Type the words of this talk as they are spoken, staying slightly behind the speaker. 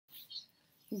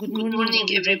Good Good morning, morning,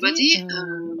 everybody. everybody.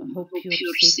 I hope Hope you're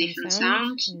you're safe and safe and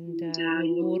sound, sound, and and you're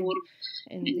you're warm warm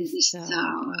in in this this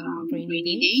rainy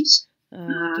rainy days.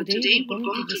 days. Today, Today, we're we're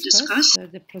going to going to discuss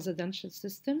discuss. the presidential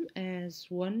system as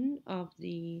one of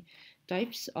the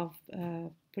types of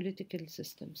political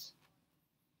systems.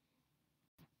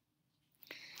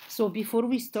 So, before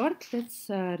we start, let's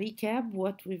recap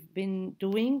what we've been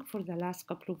doing for the last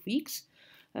couple of weeks.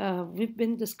 We've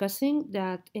been discussing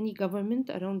that any government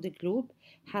around the globe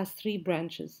has three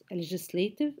branches: a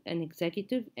legislative, an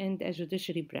executive, and a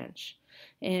judiciary branch.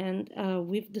 And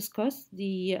we've discussed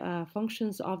the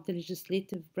functions of the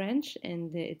legislative branch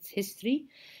and its history.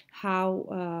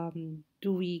 How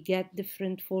do we get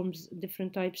different forms,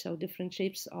 different types, or different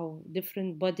shapes of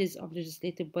different bodies of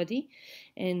legislative body,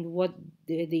 and what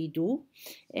they do.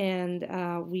 And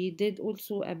we did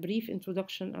also a brief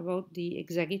introduction about the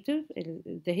executive,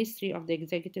 the history of the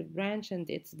executive branch and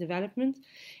its development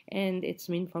and its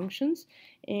main functions.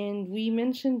 And we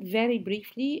mentioned very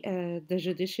briefly the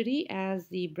judiciary as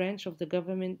the branch of the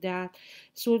government that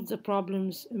solves the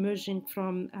problems emerging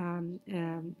from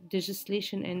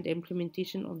legislation and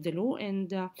implementation of the law.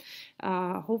 And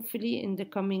hopefully, in the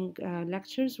coming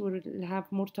lectures, we'll have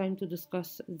more time to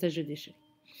discuss the judiciary.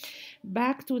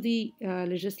 Back to the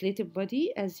legislative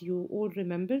body, as you all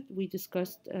remembered, we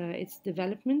discussed its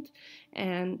development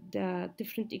and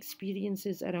different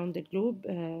experiences around the globe,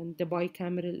 the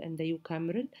bicameral and the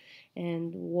unicameral,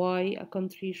 and why a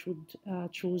country should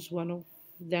choose one of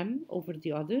them over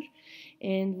the other.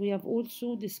 And we have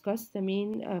also discussed the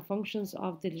main functions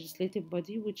of the legislative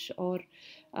body, which are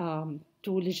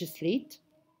to legislate,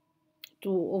 to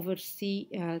oversee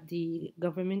the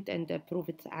government and approve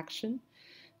its action,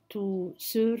 to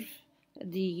serve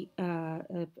the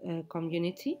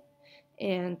community,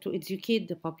 and to educate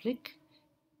the public.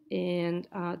 And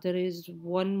there is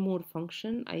one more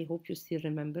function. I hope you still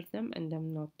remember them, and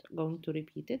I'm not going to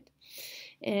repeat it.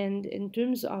 And in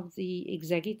terms of the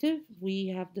executive, we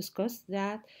have discussed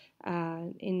that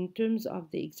in terms of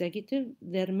the executive,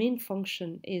 their main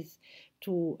function is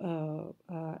to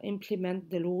implement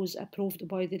the laws approved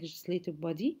by the legislative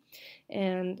body.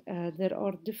 And there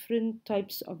are different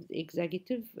types of the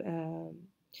executive.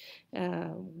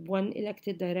 One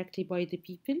elected directly by the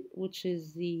people, which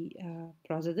is the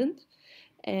president.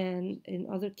 And in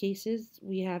other cases,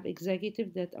 we have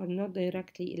executives that are not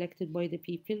directly elected by the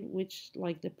people, which,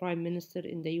 like the Prime Minister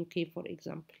in the UK, for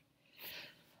example.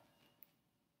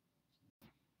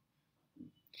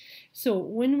 So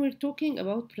when we're talking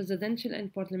about presidential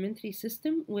and parliamentary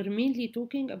system, we're mainly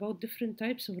talking about different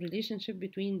types of relationship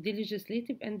between the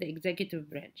legislative and the executive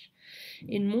branch.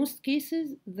 In most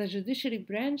cases, the judiciary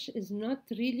branch is not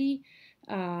really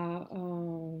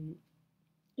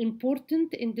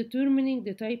important in determining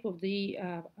the type of the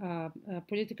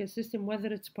political system,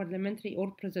 whether it's parliamentary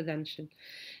or presidential.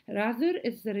 Rather,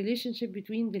 it's the relationship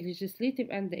between the legislative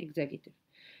and the executive.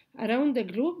 Around the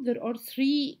globe, there are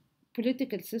three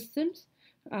political systems: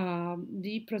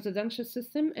 the presidential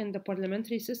system and the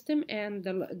parliamentary system, and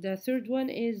the third one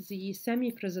is the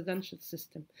semi-presidential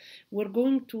system. We're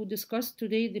going to discuss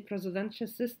today the presidential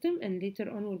system, and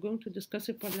later on we're going to discuss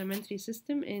the parliamentary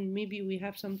system, and maybe we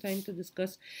have some time to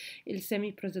discuss the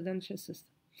semi-presidential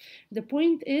system. The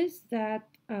point is that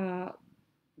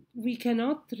we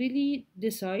cannot really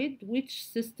decide which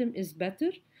system is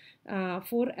better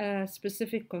for a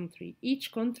specific country.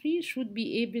 Each country should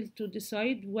be able to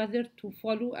decide whether to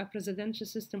follow a presidential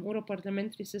system or a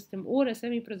parliamentary system or a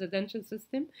semi-presidential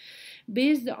system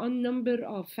based on number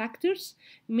of factors,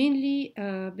 mainly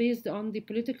based on the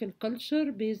political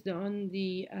culture, based on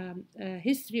the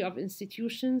history of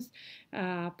institutions,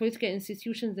 political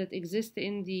institutions that exist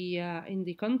in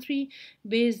the country,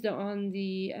 based on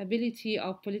the ability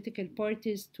of political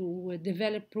parties to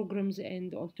develop programs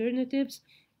and alternatives.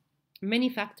 Many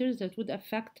factors that would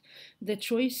affect the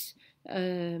choice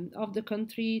of the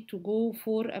country to go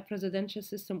for a presidential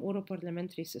system or a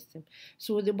parliamentary system.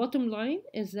 So the bottom line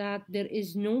is that there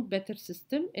is no better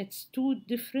system. It's two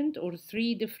different or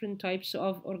three different types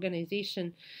of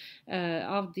organization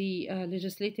of the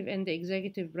legislative and the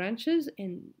executive branches,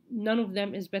 and none of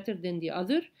them is better than the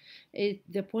other.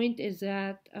 The point is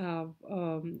that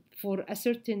for a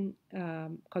certain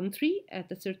country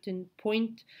at a certain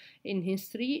point in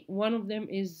history, one of them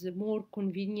is more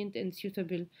convenient and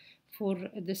suitable for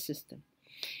the system.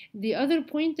 The other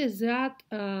point is that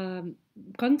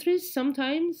countries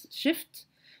sometimes shift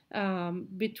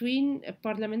between a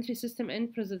parliamentary system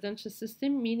and presidential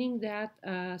system, meaning that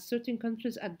certain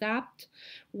countries adapt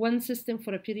one system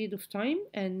for a period of time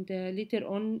and later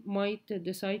on might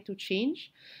decide to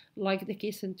change. Like the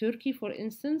case in Turkey, for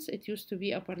instance, it used to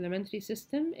be a parliamentary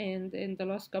system, and in the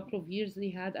last couple of years, they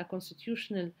had a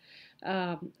constitutional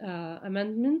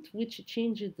amendment which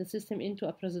changed the system into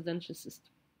a presidential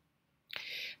system.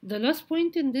 The last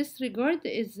point in this regard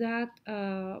is that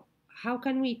how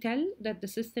can we tell that the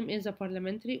system is a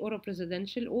parliamentary or a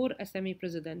presidential or a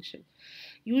semi-presidential?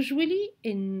 Usually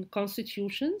in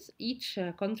constitutions, each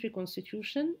country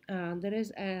constitution, there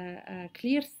is a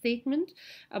clear statement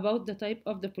about the type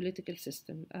of the political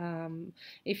system.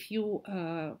 If you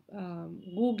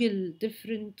Google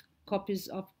different copies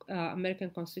of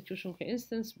American Constitution, for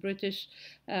instance, British,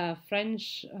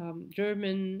 French,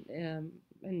 German,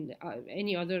 and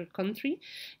any other country,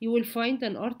 you will find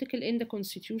an article in the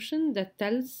Constitution that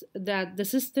tells that the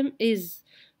system is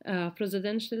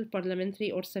presidential, parliamentary,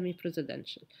 or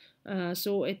semi-presidential.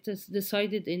 So it is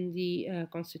decided in the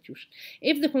Constitution.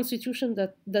 If the Constitution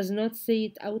that does not say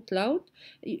it out loud,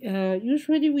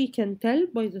 usually we can tell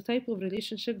by the type of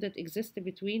relationship that exists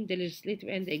between the legislative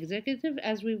and the executive,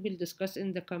 as we will discuss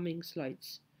in the coming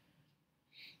slides.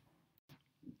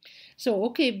 So,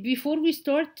 okay, before we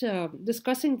start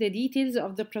discussing the details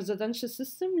of the presidential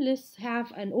system, let's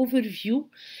have an overview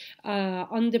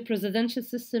on the presidential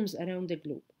systems around the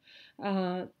globe.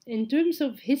 In terms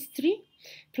of history,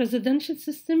 presidential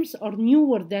systems are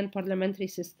newer than parliamentary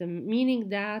system, meaning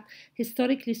that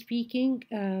historically speaking,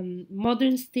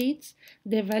 modern states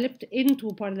developed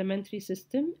into parliamentary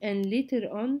system, and later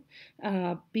on,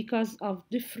 because of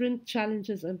different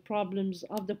challenges and problems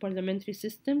of the parliamentary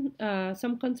system,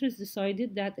 some countries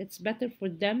decided that it's better for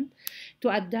them to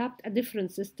adapt a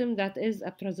different system that is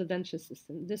a presidential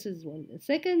system. This is one.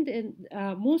 Second,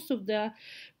 most of the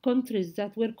countries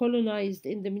that were colonized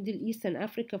in the Middle East and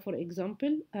Africa, for example,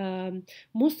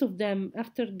 most of them,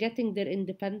 after getting their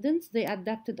independence, they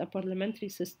adapted a parliamentary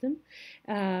system.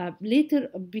 Later,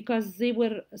 because they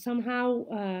were somehow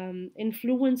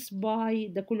influenced by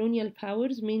the colonial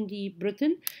powers, mainly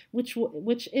Britain,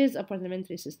 which is a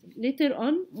parliamentary system. Later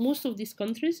on, most of these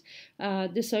countries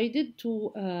decided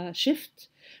to shift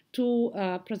to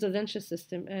a presidential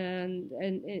system, and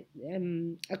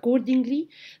accordingly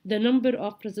the number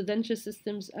of presidential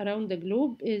systems around the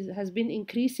globe has been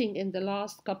increasing in the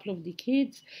last couple of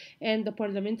decades, and the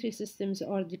parliamentary systems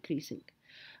are decreasing.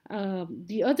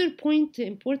 The other point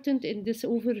important in this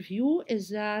overview is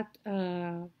that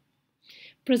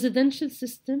presidential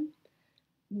systems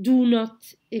do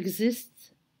not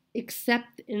exist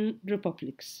except in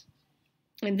republics.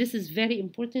 And this is very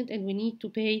important, and we need to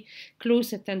pay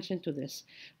close attention to this.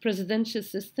 Presidential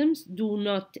systems do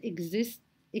not exist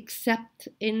except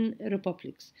in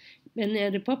republics. And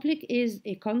a republic is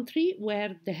a country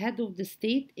where the head of the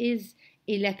state is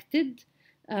elected.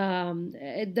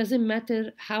 It doesn't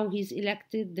matter how he's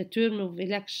elected, the term of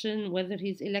election, whether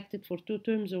he's elected for 2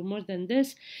 terms or more than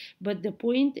this, but the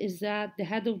point is that the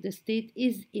head of the state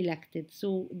is elected.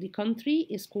 So the country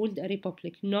is called a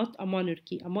republic, not a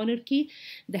monarchy. A monarchy,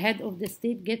 the head of the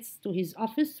state gets to his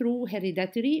office through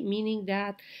hereditary, meaning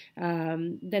that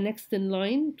the next in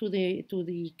line to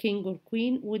the king or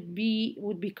queen would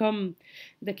become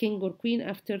the king or queen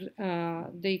after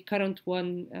the current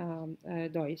one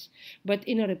dies. But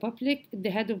in a republic, the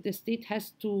head of the state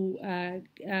has to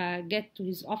get to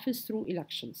his office through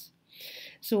elections.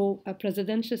 So a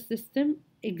presidential system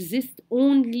exists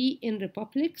only in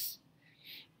republics,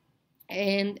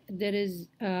 and there is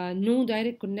no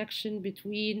direct connection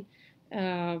between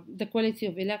the quality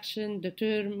of election, the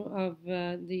term of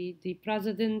the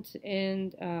president,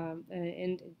 and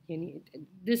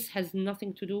this has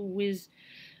nothing to do with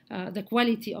the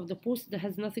quality of the post. That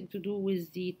has nothing to do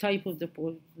with the type of the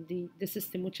post, the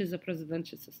system, which is a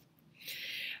presidential system.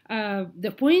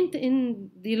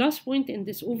 The last point in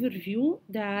this overview,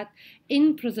 that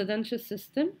in presidential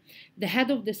system, the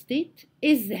head of the state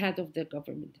is the head of the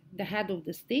government. The head of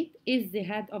the state is the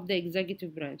head of the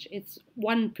executive branch. It's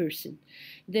one person.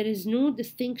 There is no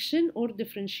distinction or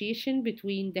differentiation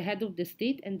between the head of the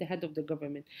state and the head of the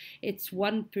government. It's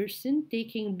one person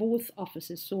taking both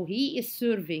offices. So he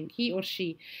or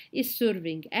she is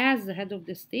serving as the head of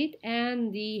the state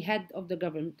and the head of the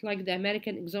government. Like the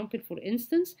American example, for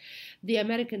instance, the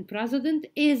American president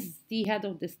is the head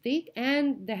of the state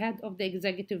and the head of the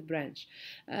executive branch.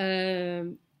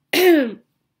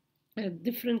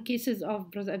 different cases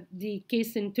of the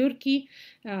case in Turkey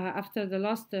after the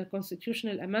last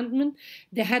constitutional amendment.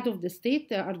 The head of the state,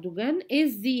 Erdogan,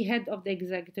 is the head of the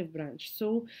executive branch.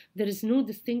 So there is no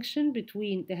distinction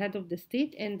between the head of the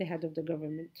state and the head of the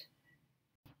government.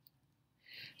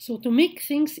 So to make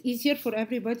things easier for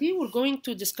everybody, we're going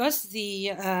to discuss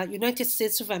the United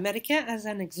States of America as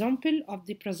an example of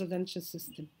the presidential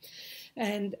system.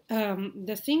 And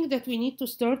the thing that we need to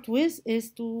start with is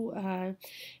to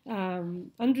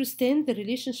understand the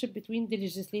relationship between the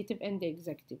legislative and the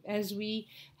executive. As we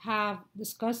have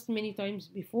discussed many times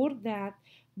before, that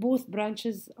both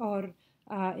branches are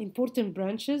important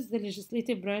branches. The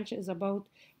legislative branch is about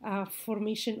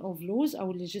formation of laws,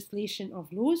 our legislation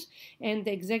of laws, and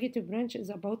the executive branch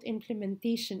is about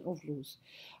implementation of laws.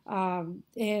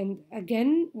 And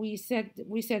again, we said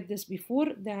this before,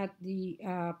 that the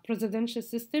presidential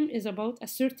system is about a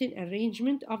certain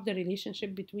arrangement of the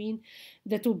relationship between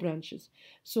the two branches.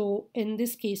 So in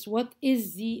this case, what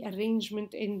is the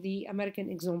arrangement in the American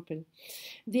example?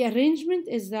 The arrangement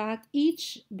is that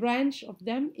each branch of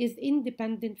them is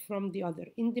independent from the other,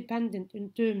 independent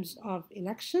in terms of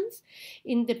elections,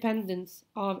 independence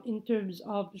in terms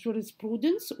of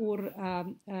jurisprudence or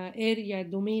area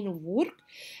domain of work,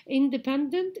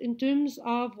 independent in terms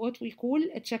of what we call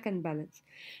a check and balance.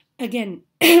 Again,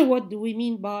 what do we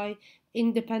mean by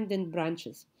independent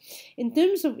branches? In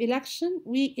terms of election,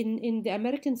 in the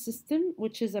American system,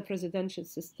 which is a presidential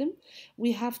system,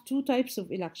 we have two types of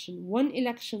election. One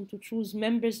election to choose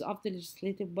members of the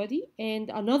legislative body, and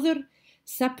another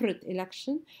separate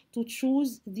election to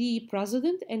choose the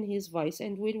president and his vice.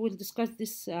 And we will discuss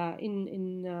this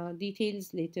in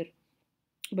details later.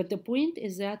 But the point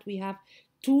is that we have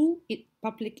two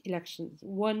public elections,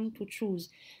 one to choose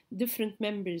different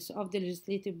members of the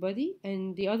legislative body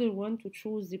and the other one to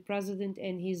choose the president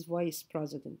and his vice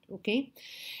president. Okay,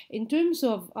 in terms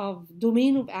of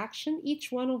domain of action,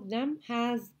 each one of them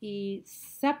has a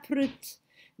separate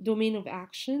domain of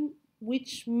action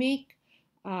which make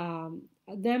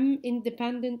them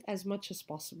independent as much as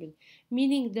possible,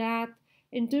 meaning that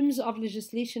in terms of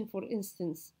legislation, for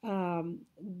instance,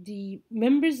 the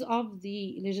members of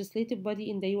the legislative body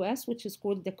in the US, which is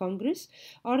called the Congress,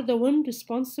 are the one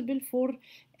responsible for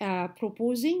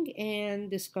proposing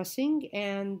and discussing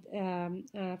and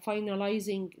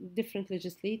finalizing different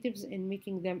legislatives and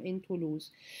making them into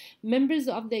laws. Members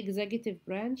of the executive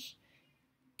branch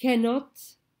cannot,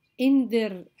 in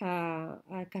their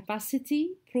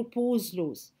capacity, propose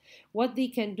laws. What they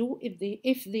can do,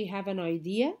 if they have an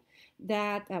idea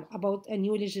that about a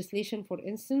new legislation, for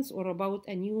instance, or about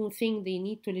a new thing they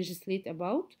need to legislate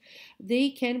about,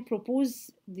 they can propose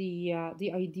the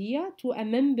idea to a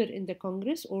member in the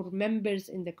Congress or members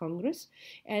in the Congress,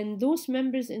 and those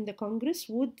members in the Congress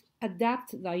would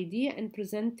adapt the idea and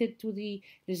present it to the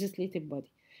legislative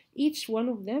body. Each one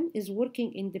of them is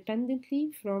working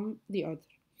independently from the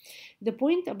other. The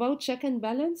point about check and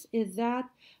balance is that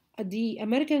the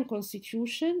American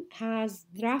Constitution has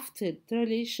drafted the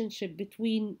relationship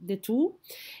between the two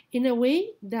in a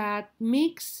way that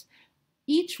makes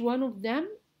each one of them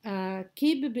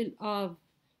capable of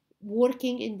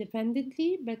working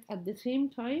independently, but at the same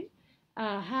time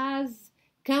has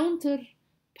counter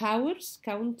powers,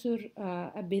 counter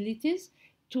abilities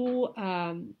to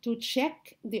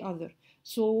check the other.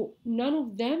 So none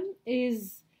of them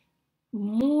is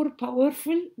more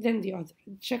powerful than the other.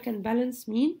 Check and balance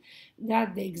mean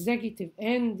that the executive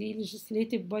and the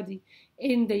legislative body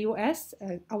in the US,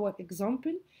 our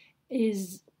example,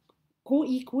 is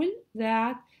co-equal,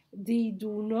 that they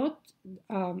do not,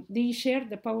 they share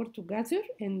the power together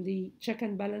and they check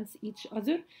and balance each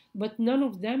other, but none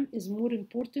of them is more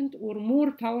important or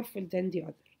more powerful than the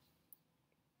other.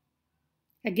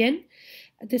 Again,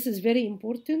 this is very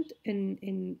important,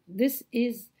 and this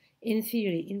is in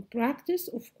theory. In practice,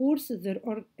 of course, there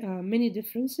are many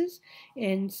differences,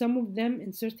 and some of them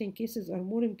in certain cases are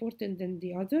more important than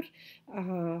the other.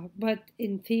 But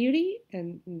in theory,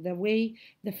 and the way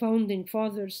the founding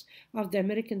fathers of the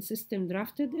American system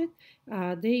drafted it,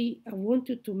 they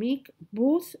wanted to make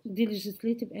both the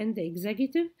legislative and the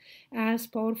executive as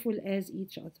powerful as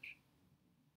each other.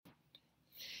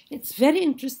 It's very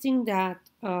interesting that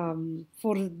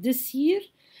for this year,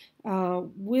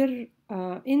 we're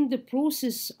in the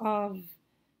process of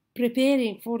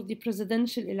preparing for the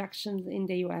presidential elections in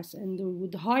the US, and we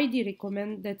would highly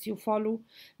recommend that you follow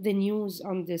the news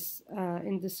on this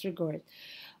in this regard.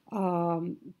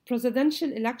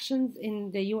 Presidential elections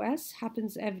in the US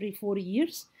happens every 4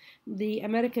 years. The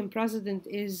American president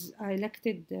is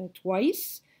elected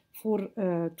twice for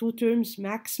 2 terms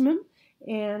maximum,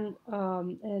 And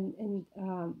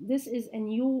this is a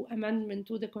new amendment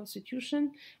to the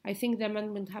Constitution. I think the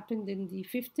amendment happened in the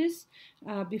 50s.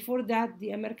 Before that,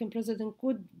 the American president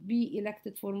could be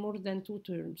elected for more than 2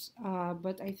 terms.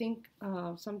 But I think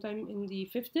sometime in the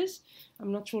 50s,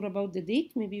 I'm not sure about the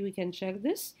date, maybe we can check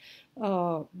this.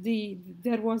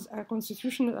 There was a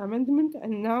constitutional amendment,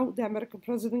 and now the American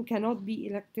president cannot be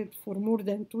elected for more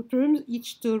than 2 terms,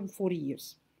 each term 4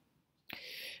 years.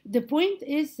 The point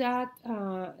is that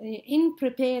in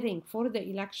preparing for the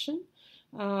election,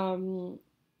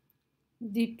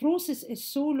 the process is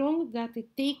so long that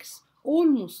it takes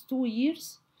almost 2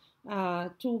 years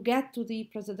to get to the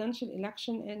presidential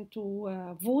election and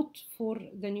to vote for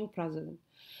the new president.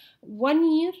 1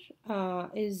 year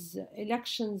is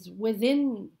elections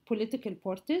within political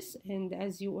parties, and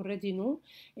as you already know,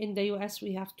 in the US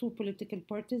we have two political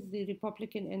parties, the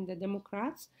Republican and the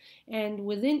Democrats, and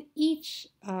within each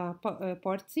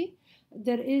party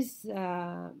there is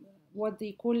what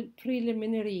they call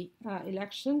preliminary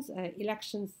elections,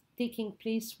 elections taking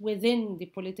place within the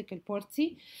political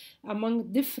party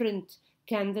among different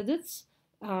candidates.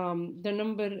 The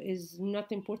number is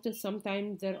not important.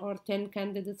 Sometimes there are 10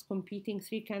 candidates competing,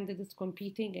 3 candidates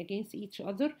competing against each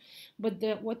other. But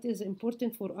what is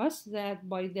important for us that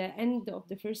by the end of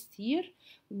the first year,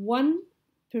 one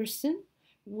person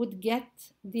would get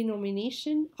the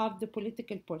nomination of the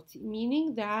political party,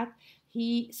 meaning that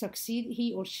he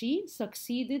or she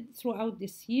succeeded throughout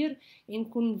this year in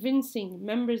convincing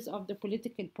members of the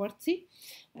political party,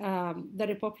 the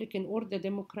Republican or the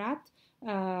Democrat,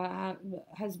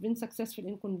 has been successful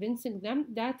in convincing them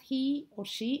that he or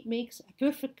she makes a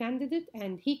perfect candidate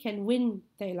and he can win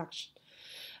the election.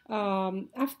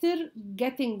 After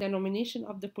getting the nomination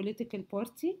of the political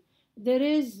party, there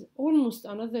is almost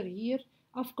another year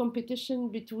of competition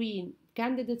between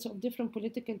candidates of different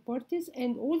political parties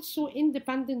and also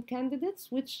independent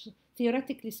candidates, which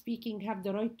theoretically speaking have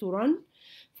the right to run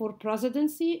for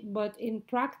presidency, but in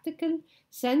practical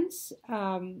sense,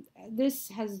 this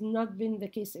has not been the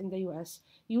case in the US.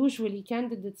 Usually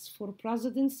candidates for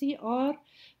presidency are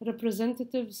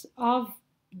representatives of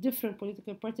different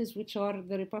political parties, which are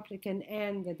the Republican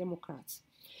and the Democrats.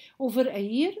 Over a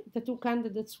year, the two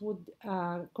candidates would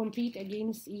compete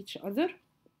against each other.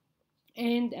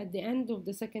 And at the end of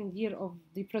the second year of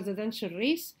the presidential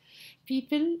race,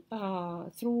 people,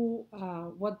 through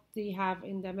what they have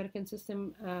in the American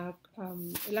system,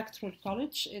 electoral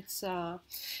college, it's a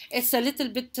little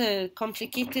bit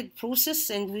complicated process,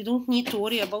 and we don't need to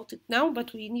worry about it now,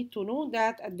 but we need to know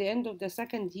that at the end of the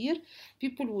second year,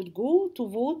 people would go to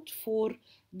vote for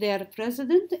their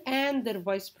president and their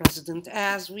vice president,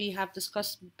 as we have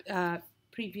discussed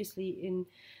previously in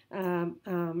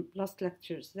last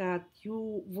lectures, that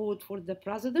you vote for the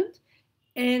president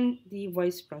and the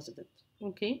vice president.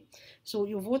 Okay, so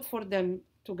you vote for them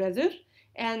together,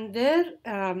 and there,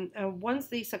 once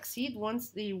they succeed, once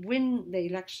they win the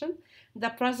election, the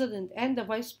president and the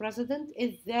vice president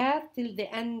is there till the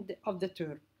end of the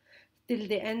term, till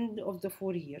the end of the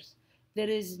 4 years. There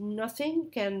is nothing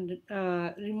can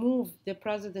remove the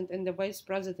president and the vice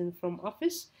president from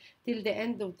office till the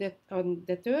end of the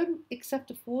term,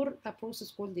 except for a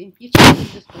process called the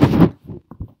impeachment.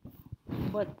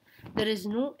 But there is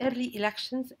no early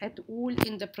elections at all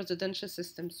in the presidential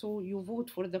system. So you vote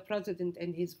for the president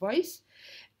and his vice,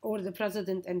 or the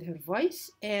president and her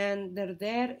vice, and they're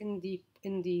there in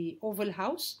the Oval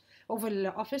Office,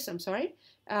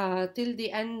 till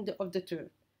the end of the term.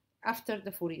 After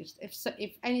the 4 years,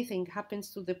 if anything happens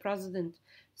to the president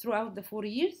throughout the 4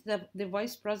 years, the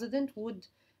vice president would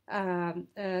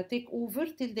take over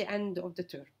till the end of the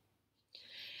term.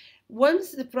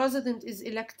 Once the president is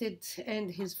elected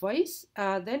and his vice,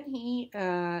 then he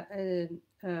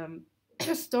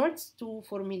starts to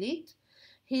formulate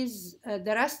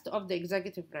the rest of the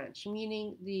executive branch,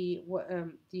 meaning the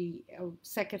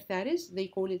secretaries. They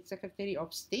call it Secretary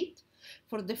of State,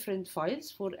 for different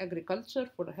files, for agriculture,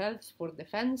 for health, for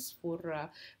defense, for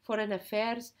foreign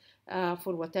affairs,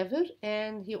 for whatever.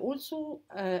 And he also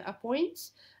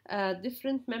appoints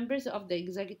different members of the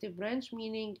executive branch,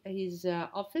 meaning his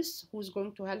office, who's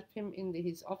going to help him in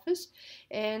his office,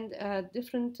 and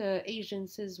different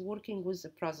agencies working with the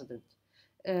president.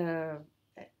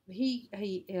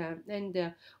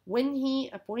 When he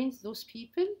appoints those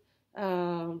people,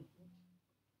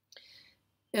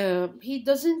 he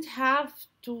doesn't have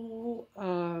to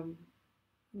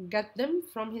get them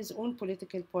from his own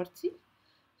political party.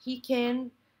 He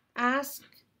can ask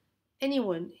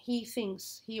anyone he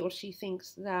or she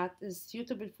thinks that is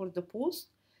suitable for the post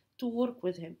to work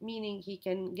with him, meaning he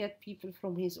can get people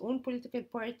from his own political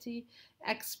party,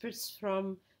 experts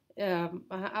from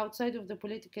outside of the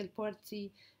political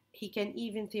party. He can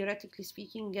even, theoretically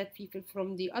speaking, get people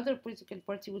from the other political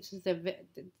party, which is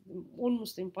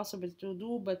almost impossible to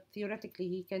do, but theoretically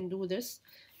he can do this.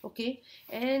 Okay,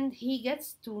 and he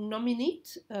gets to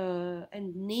nominate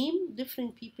and name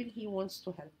different people he wants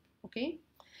to help. Okay,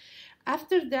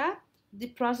 after that, the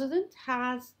president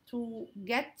has to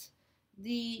get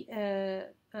the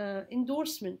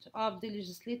endorsement of the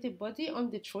legislative body on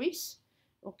the choice.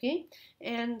 Okay,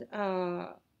 and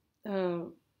uh,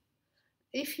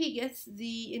 if he gets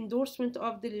the endorsement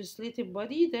of the legislative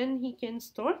body, then he can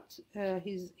start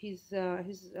his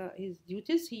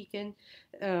duties. He can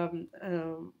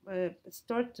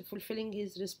start fulfilling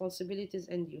his responsibilities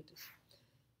and duties.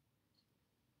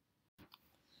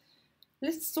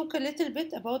 Let's talk a little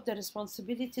bit about the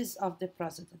responsibilities of the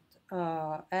president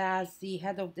as the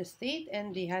head of the state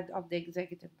and the head of the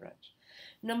executive branch.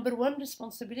 Number one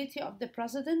responsibility of the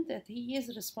president, that he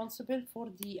is responsible for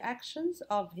the actions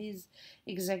of his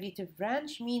executive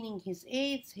branch, meaning his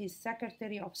aides, his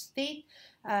secretary of state.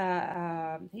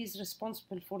 He's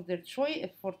responsible for their choice,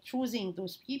 for choosing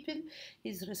those people.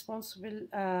 He's responsible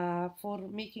for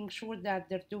making sure that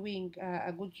they're doing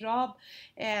a good job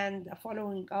and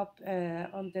following up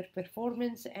on their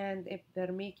performance. And if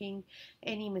they're making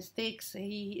any mistakes,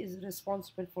 he is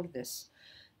responsible for this.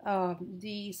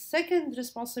 The second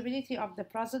responsibility of the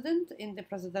president in the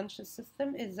presidential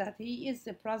system is that he is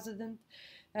the president.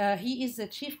 He is the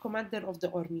chief commander of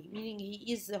the army, meaning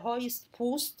he is the highest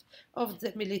post of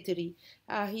the military.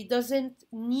 He doesn't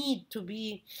need to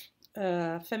be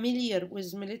familiar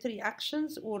with military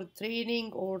actions or training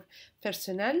or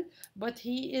personnel, but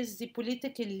he is the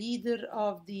political leader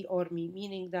of the army,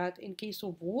 meaning that in case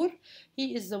of war,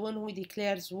 he is the one who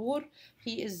declares war.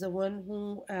 He is the one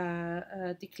who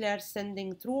declares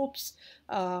sending troops.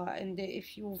 And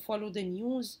if you follow the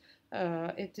news,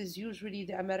 it is usually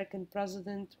the American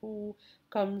president who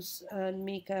comes and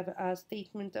make a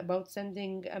statement about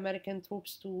sending American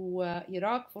troops to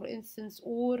Iraq, for instance,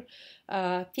 or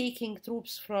taking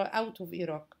troops out of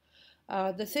Iraq.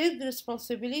 The third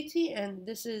responsibility, and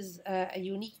this is a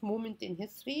unique moment in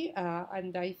history,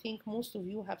 and I think most of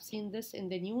you have seen this in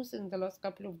the news in the last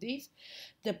couple of days,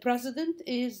 the president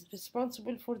is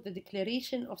responsible for the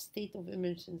declaration of state of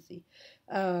emergency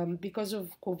because of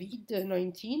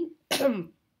COVID-19.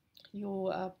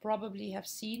 You probably have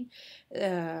seen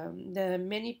the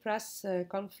many press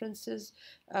conferences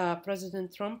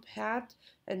President Trump had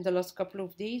in the last couple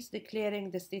of days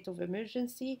declaring the state of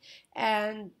emergency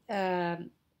and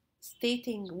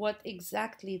stating what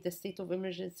exactly the state of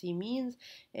emergency means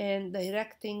and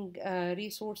directing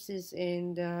resources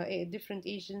and different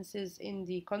agencies in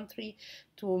the country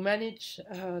to manage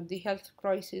the health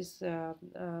crisis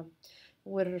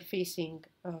we're facing.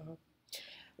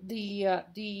 The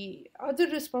other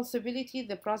responsibility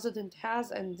the president has,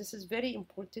 and this is very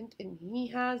important, and he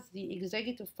has the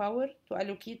executive power to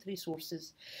allocate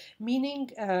resources, meaning,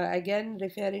 again,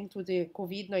 referring to the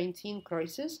COVID-19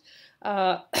 crisis,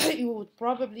 you would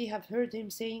probably have heard him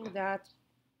saying that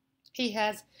he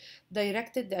has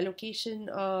directed the allocation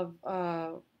of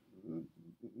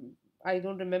I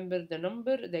don't remember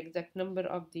the exact number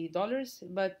of the dollars,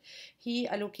 but he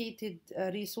allocated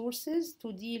resources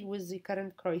to deal with the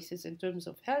current crisis in terms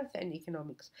of health and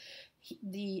economics.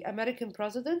 The American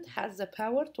president has the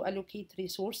power to allocate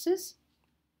resources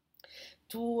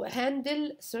to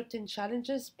handle certain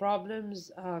challenges,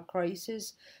 problems,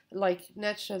 crises like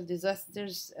natural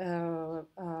disasters,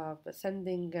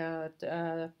 sending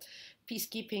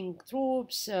peacekeeping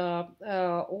troops,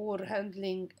 or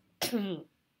handling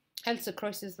health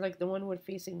crisis like the one we're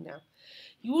facing now.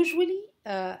 Usually,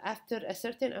 after a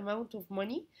certain amount of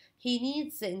money, he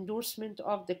needs the endorsement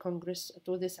of the Congress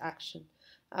to this action,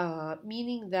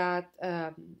 meaning that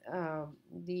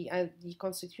the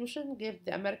Constitution gives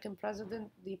the American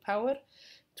president the power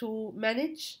to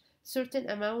manage certain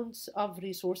amounts of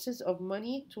resources of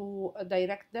money to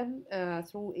direct them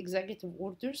through executive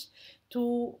orders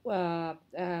to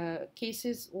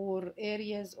cases or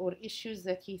areas or issues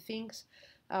that he thinks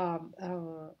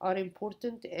are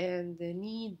important and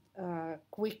need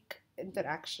quick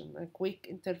interaction, a quick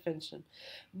intervention.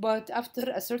 But after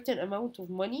a certain amount of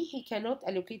money, he cannot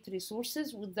allocate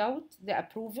resources without the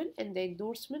approval and the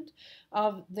endorsement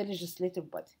of the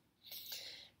legislative body.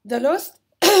 The last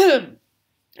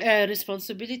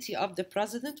responsibility of the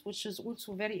president, which is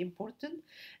also very important,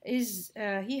 is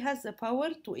he has the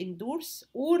power to endorse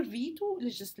or veto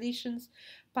legislations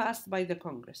passed by the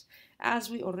Congress. As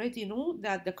we already know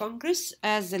that the Congress,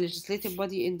 as the legislative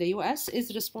body in the US,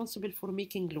 is responsible for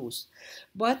making laws.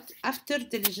 But after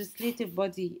the legislative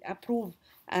body approve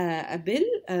a bill,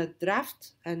 a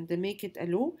draft, and they make it a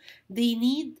law, they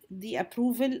need the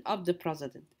approval of the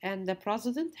president. And the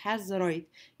president has the right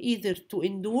either to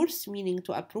endorse, meaning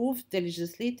to approve the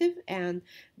legislative, and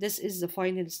this is the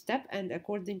final step, and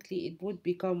accordingly it would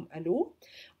become a law.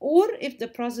 Or if the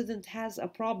president has a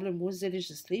problem with the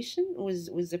legislation,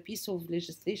 with the piece of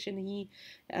legislation he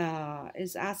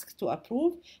is asked to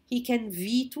approve, he can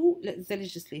veto the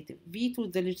legislative. Veto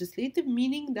the legislative,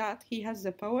 meaning that he has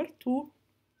the power to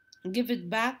give it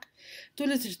back to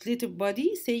legislative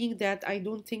body, saying that I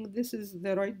don't think this is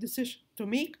the right decision to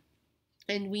make,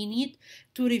 and we need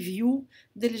to review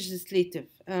the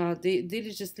the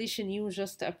legislation you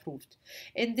just approved.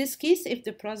 In this case, if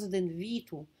the president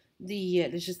veto the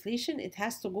legislation, it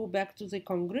has to go back to the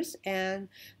Congress, and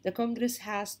the Congress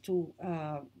has to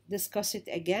discuss it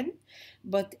again.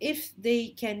 But if they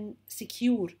can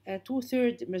secure a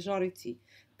two-third majority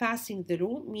passing the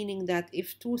law, meaning that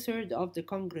if two-thirds of the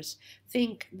Congress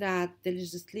think that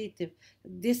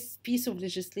this piece of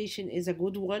legislation is a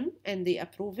good one and they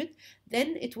approve it,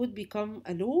 then it would become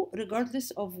a law regardless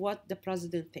of what the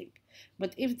president thinks.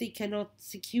 But if they cannot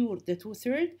secure the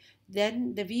two-thirds,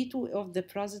 then the veto of the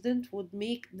president would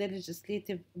make the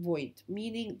legislative void,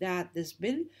 meaning that this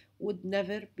bill would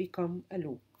never become a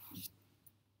law.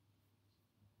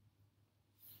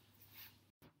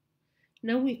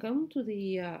 Now we come to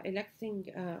the electing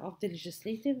of the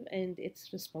legislative and its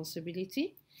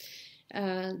responsibility.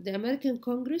 The American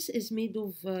Congress is made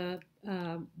of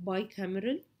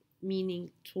bicameral,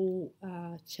 meaning two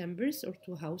chambers or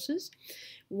two houses.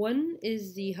 One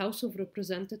is the House of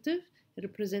Representatives,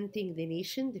 representing the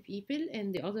nation, the people,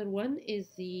 and the other one is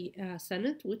the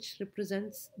Senate, which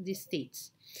represents the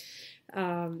states.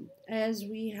 As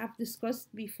we have discussed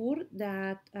before,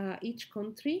 that each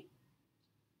country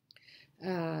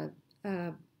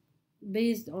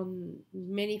based on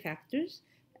many factors,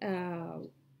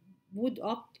 would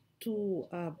opt to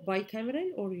bicameral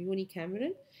or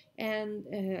unicameral. And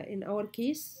in our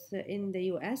case, in the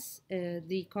US,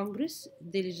 the Congress,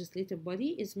 the legislative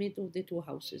body, is made of the two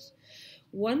houses.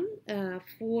 One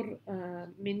for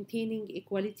maintaining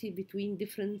equality between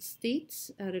different states,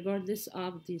 regardless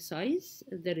of the size,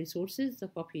 the resources, the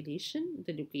population,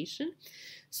 the location.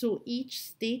 So each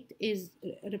state is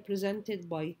represented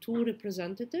by two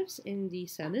representatives in the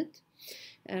Senate,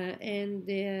 and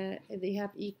they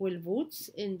have equal votes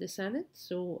in the Senate.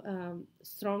 So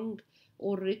strong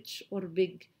or rich or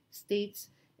big states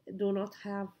do not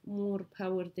have more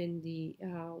power than the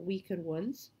weaker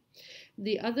ones.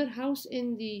 The other house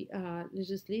in the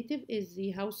legislative is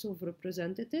the House of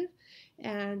Representatives,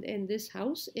 and in this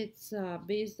house it's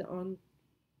based on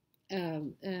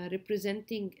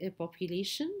representing a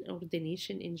population or the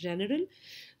nation in general.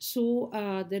 So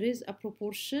there is a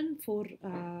proportion for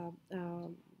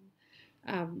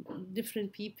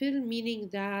different people, meaning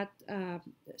that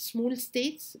small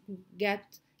states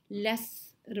get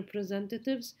less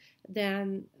representatives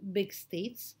than big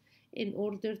states, in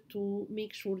order to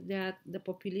make sure that the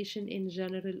population in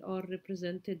general are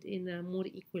represented in a more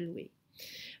equal way.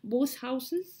 Both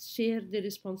houses share the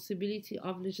responsibility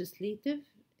of legislative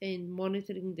in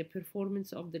monitoring the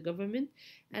performance of the government,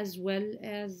 as well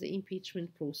as the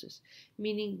impeachment process,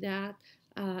 meaning that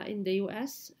in the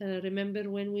US, remember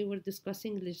when we were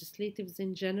discussing legislatives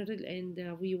in general, and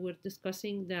we were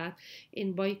discussing that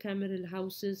in bicameral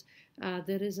houses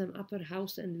there is an upper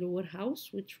house and lower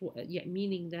house, which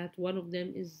meaning that one of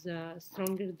them is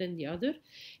stronger than the other.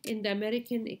 In the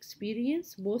American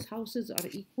experience, both houses are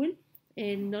equal,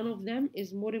 and none of them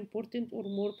is more important or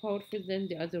more powerful than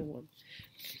the other one.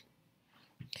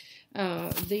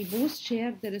 They both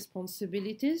share the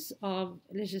responsibilities of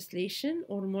legislation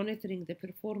or monitoring the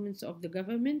performance of the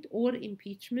government, or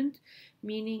impeachment,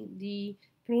 meaning the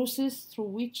process through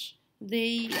which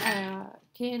they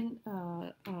can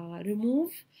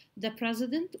remove the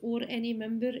president or any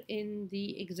member in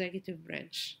the executive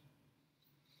branch.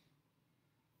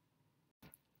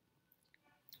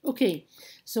 Okay,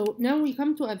 so now we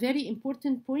come to a very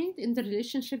important point in the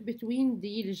relationship between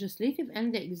the legislative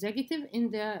and the executive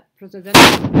in the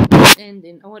presidential and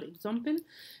in our example,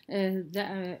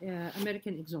 the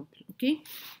American example. Okay,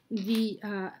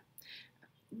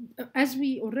 as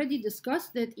we already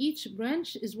discussed, that each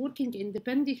branch is working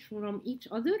independent from each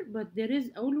other, but there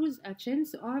is always a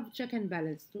chance of check and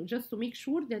balance, so just to make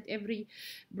sure that every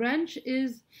branch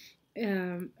is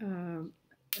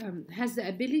has the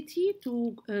ability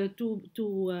to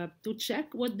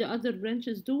check what the other branch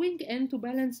is doing and to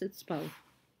balance its power.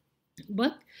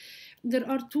 But there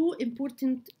are two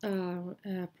important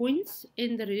points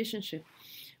in the relationship.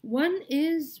 One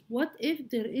is, what if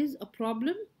there is a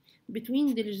problem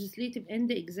between the legislative and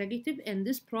the executive, and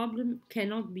this problem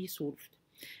cannot be solved.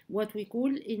 What we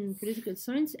call in political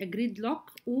science a gridlock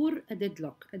or a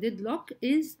deadlock. A deadlock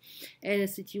is a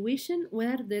situation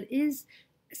where there is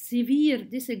severe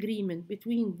disagreement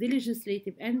between the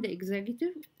legislative and the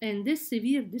executive, and this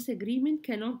severe disagreement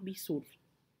cannot be solved.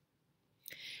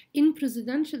 In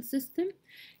presidential system,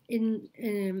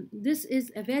 this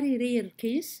is a very rare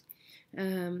case,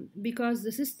 because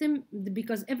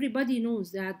everybody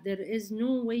knows that there is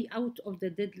no way out of the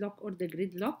deadlock or the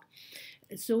gridlock.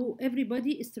 So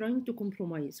everybody is trying to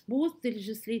compromise. Both the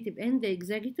legislative and the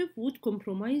executive would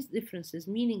compromise differences,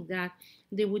 meaning that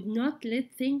they would not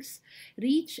let things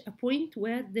reach a point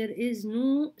where there is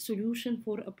no solution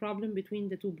for a problem between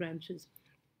the two branches.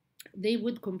 They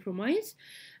would compromise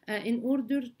in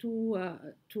order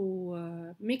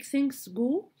to make things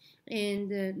go and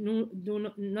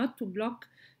not to block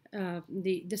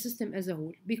the system as a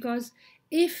whole. Because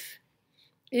if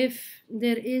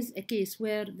there is a case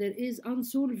where there is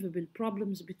unsolvable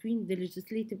problems between the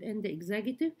legislative and the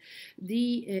executive,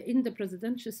 in the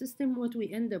presidential system, what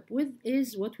we end up with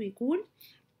is what we call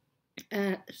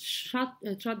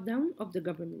shutdown of the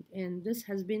government. And this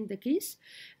has been the case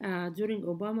during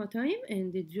Obama time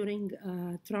and during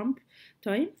Trump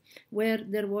time, where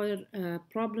there were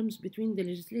problems between the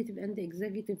legislative and the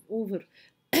executive over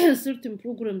certain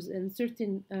programs and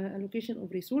certain allocation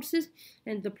of resources,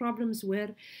 and the problems were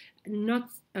not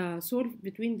solved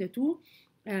between the two.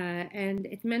 And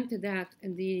it meant that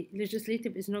the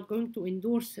legislative is not going to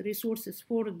endorse resources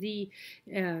for the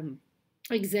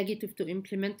executive to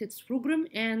implement its program,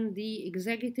 and the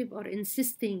executive are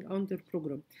insisting on their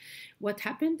program. What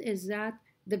happened is that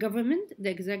the government, the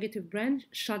executive branch,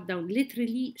 shut down,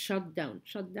 literally shut down.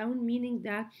 Shut down meaning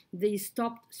that they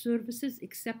stopped services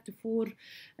except for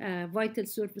vital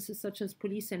services such as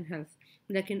police and health.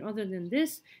 Like, other than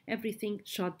this, everything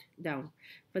shut down.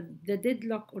 But the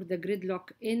deadlock or the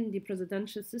gridlock in the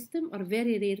presidential system are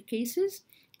very rare cases,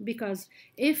 because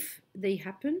if they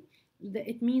happen,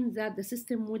 it means that the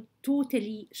system would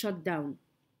totally shut down.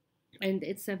 And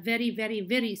it's a very, very,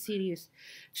 very serious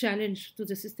challenge to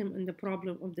the system and the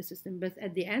problem of the system. But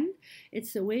at the end,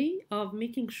 it's a way of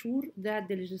making sure that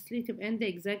the legislative and the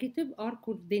executive are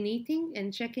coordinating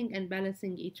and checking and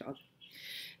balancing each other.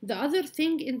 The other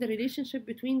thing in the relationship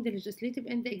between the legislative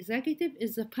and the executive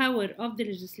is the power of the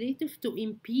legislative to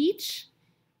impeach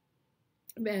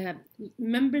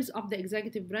members of the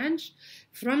executive branch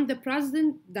from the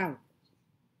president down.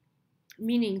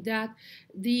 Meaning that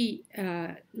the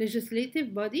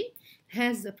legislative body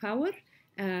has the power,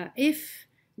 if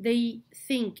they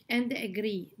think and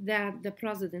agree that the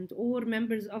president or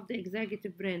members of the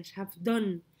executive branch have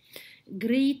done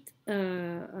great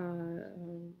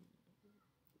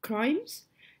crimes,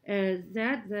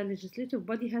 that the legislative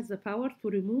body has the power to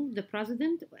remove the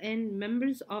president and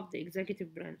members of the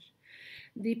executive branch.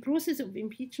 The process of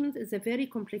impeachment is a very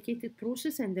complicated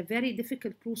process and a very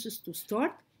difficult process to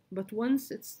start. But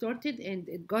once it started and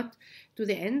it got to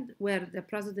the end where the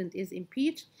president is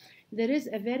impeached, there is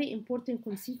a very important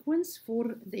consequence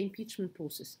for the impeachment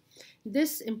process.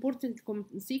 This important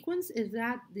consequence is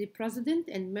that the president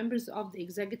and members of the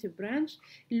executive branch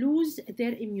lose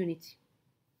their immunity.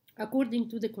 According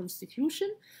to the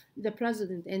Constitution, the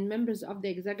president and members of the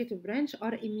executive branch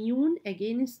are immune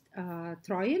against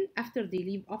trial after they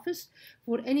leave office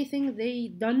for anything they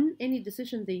done, any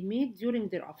decision they made during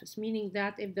their office. Meaning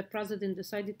that if the president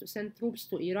decided to send troops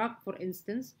to Iraq, for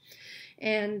instance,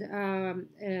 and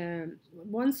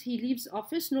once he leaves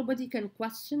office, nobody can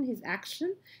question his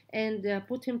action and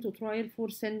put him to trial for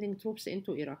sending troops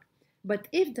into Iraq. But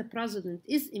if the president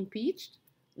is impeached,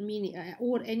 meaning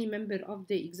or any member of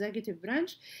the executive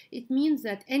branch, it means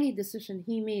that any decision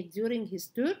he made during his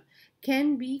term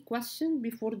can be questioned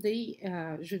before the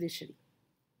judiciary.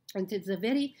 And it's a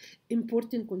very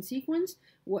important consequence.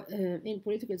 In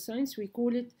political science, we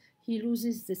call it he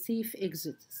loses the safe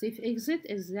exit. Safe exit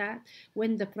is that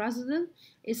when the president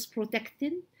is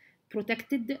protected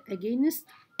against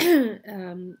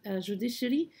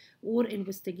judiciary or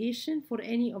investigation for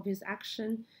any of his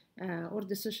action or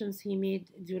decisions he made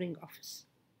during office.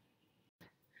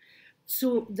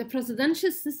 So the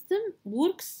presidential system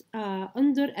works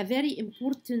under a very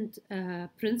important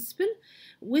principle,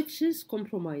 which is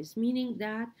compromise, meaning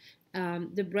that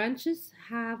the branches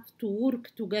have to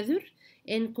work together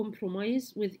and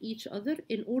compromise with each other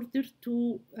in order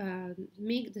to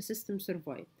make the system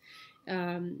survive.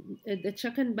 The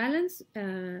check and balance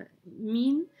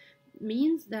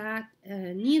means that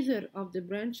neither of the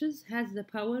branches has the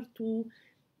power to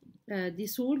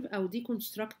dissolve or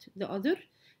deconstruct the other.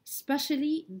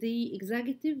 especially the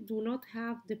executive do not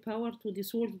have the power to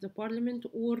dissolve the parliament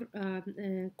or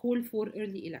call for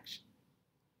early election.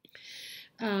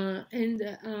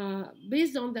 And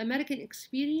based on the American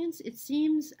experience, it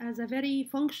seems as a very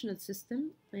functional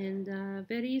system and a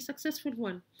very successful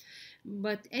one.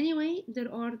 But anyway,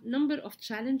 there are a number of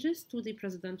challenges to the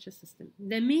presidential system.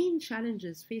 The main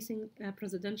challenges facing a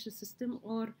presidential system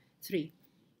are three.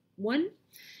 One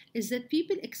is that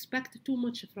people expect too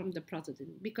much from the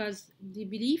president, because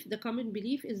the common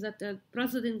belief is that the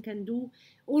president can do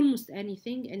almost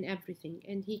anything and everything,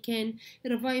 and he can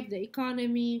revive the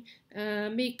economy,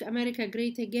 make America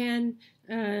great again,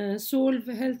 solve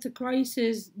health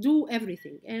crisis, do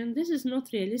everything. And this is not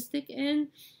realistic, and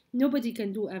nobody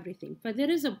can do everything. But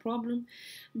there is a problem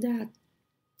that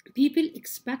people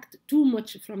expect too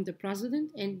much from the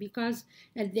president, and because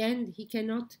at the end he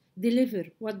cannot deliver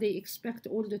what they expect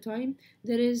all the time,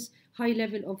 there is high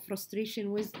level of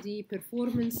frustration with the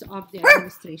performance of the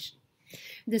administration.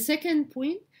 The second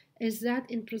point is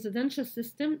that in presidential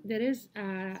system there is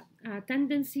a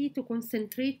tendency to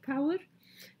concentrate power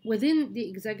within the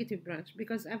executive branch,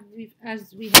 because as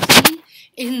we have seen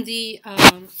in the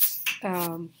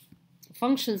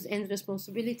functions and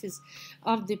responsibilities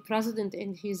of the president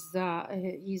and his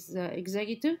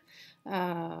executive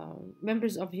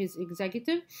members of his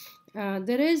executive,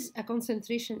 there is a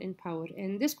concentration in power.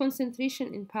 And this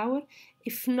concentration in power,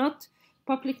 if not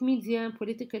public media,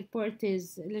 political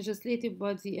parties, legislative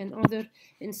body, and other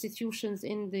institutions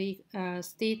in the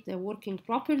state working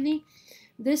properly,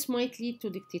 this might lead to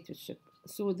dictatorship.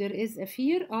 So there is a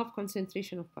fear of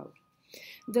concentration of power.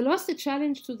 The last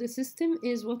challenge to the system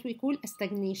is what we call a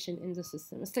stagnation in the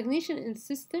system. A stagnation in the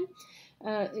system,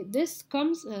 this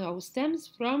comes or stems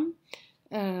from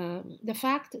the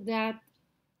fact that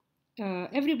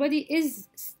everybody is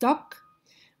stuck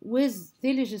with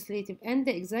the legislative and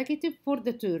the executive for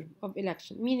the term of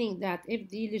election, meaning that if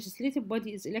the legislative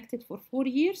body is elected for 4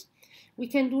 years, we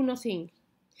can do nothing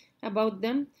about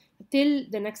them till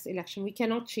the next election. We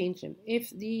cannot change them.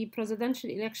 If the presidential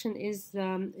election is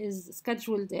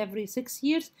scheduled every 6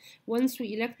 years, once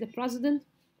we elect the president,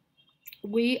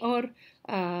 we are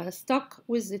stuck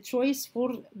with the choice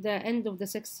for the end of the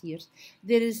 6 years.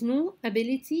 There is no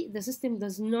ability, the system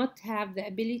does not have the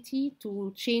ability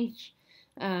to change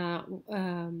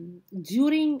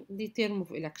during the term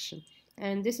of election.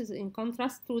 And this is in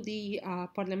contrast to the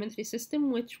parliamentary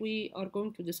system, which we are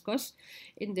going to discuss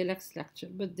in the next lecture.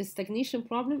 But the stagnation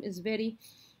problem is very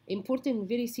important,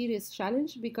 very serious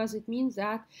challenge, because it means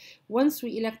that once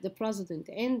we elect the president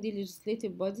and the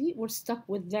legislative body, we're stuck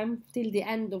with them till the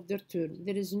end of their term.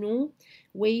 There is no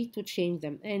way to change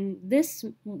them. And this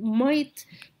might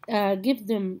give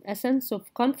them a sense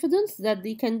of confidence that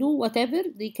they can do whatever,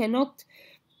 they cannot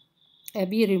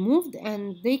be removed,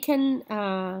 and they can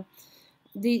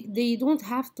they don't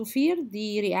have to fear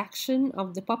the reaction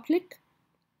of the public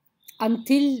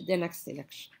until the next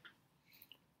election.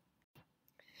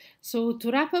 So to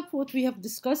wrap up what we have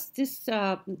discussed this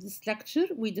lecture,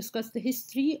 we discussed the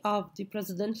history of the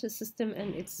presidential system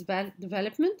and its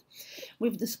development.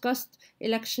 We've discussed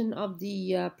election of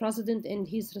the president and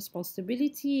his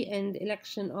responsibility, and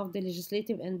election of the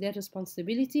legislative and their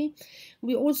responsibility.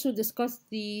 We also discussed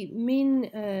the main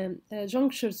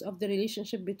junctures of the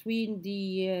relationship between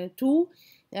the two,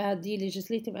 the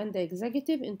legislative and the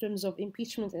executive, in terms of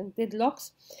impeachment and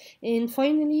deadlocks. And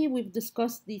finally, we've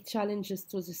discussed the challenges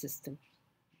to the system.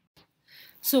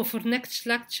 So for next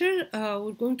lecture,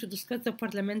 we're going to discuss the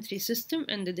parliamentary system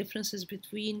and the differences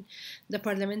between the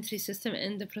parliamentary system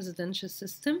and the presidential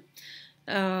system.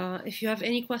 If you have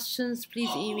any questions,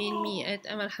 please email me at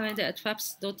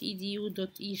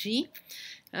amalhamada@faps.edu.eg.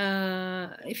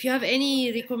 If you have any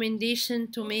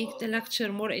recommendation to make the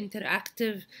lecture more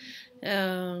interactive,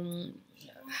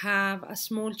 have a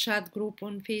small chat group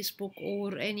on Facebook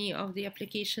or any of the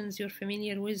applications you're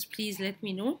familiar with, please let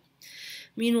me know.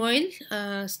 Meanwhile,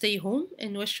 stay home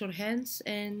and wash your hands,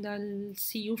 and I'll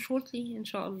see you shortly,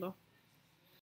 inshallah.